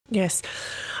Yes.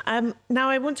 Now,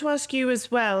 I want to ask you as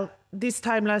well, this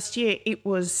time last year, it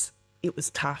was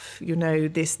tough,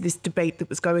 this debate that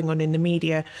was going on in the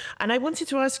media. And I wanted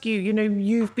to ask you,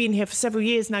 you've been here for several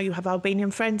years now, you have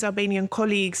Albanian friends, Albanian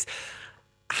colleagues.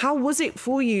 How was it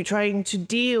for you trying to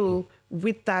deal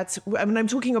with that? I mean, I'm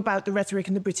talking about the rhetoric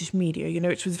in the British media,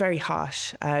 which was very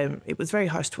harsh. It was very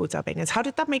harsh towards Albanians. How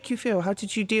did that make you feel? How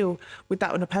did you deal with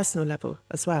that on a personal level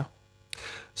as well?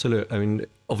 So look, I mean,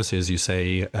 obviously, as you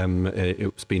say,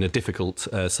 it's been a difficult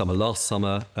summer last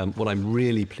summer. What I'm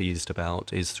really pleased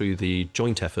about is through the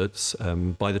joint efforts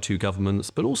by the two governments,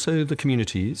 but also the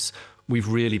communities, we've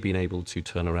really been able to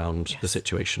turn around the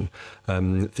situation.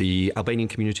 The Albanian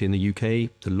community in the UK,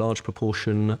 the large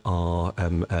proportion are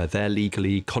there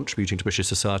legally contributing to British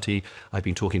society. I've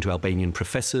been talking to Albanian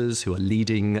professors who are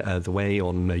leading the way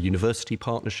on university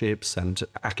partnerships and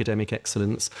academic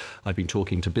excellence. I've been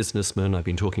talking to businessmen. I've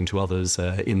been talking to others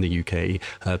in the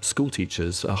UK, school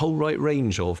teachers, a whole right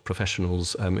range of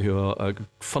professionals who are a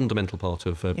fundamental part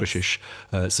of British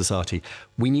society.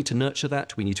 We need to nurture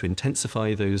that. We need to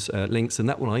intensify those links, and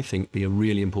that will, I think, be a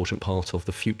really important part of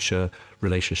the future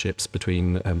relationships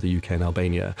between the UK and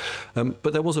Albania.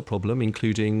 But there was a problem,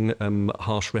 including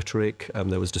harsh rhetoric.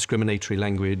 There was discriminatory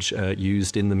language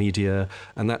used in the media,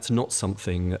 and that's not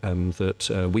something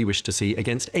that we wish to see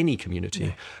against any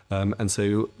community. And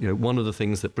so, one of the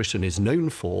things that Britain is known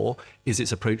for is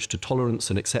its approach to tolerance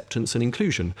and acceptance and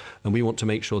inclusion. And we want to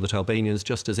make sure that Albanians,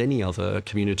 just as any other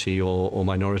community or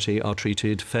minority, are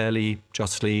treated fairly,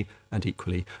 justly, and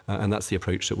equally. And that's the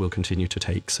approach that we'll continue to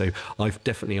take. So I've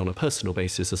definitely, on a personal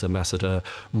basis as ambassador,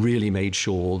 really made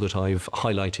sure that I've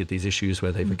highlighted these issues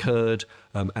where they've occurred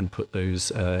and put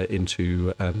those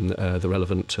into the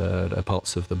relevant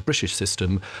parts of the British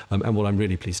system. And what I'm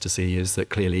really pleased to see is that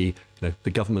clearly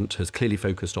the government has clearly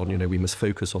focused on, we must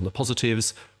focus on the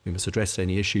positives, we must address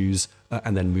any issues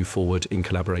and then move forward in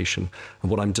collaboration.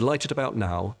 And what I'm delighted about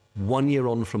now, 1 year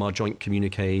on from our joint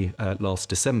communique last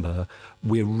December,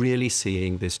 we're really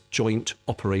seeing this joint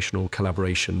operational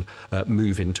collaboration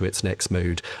move into its next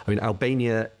mode. I mean,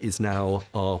 Albania is now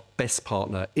our best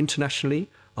partner internationally,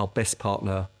 our best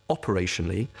partner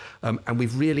operationally, and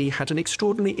we've really had an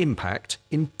extraordinary impact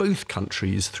in both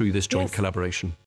countries through this joint collaboration.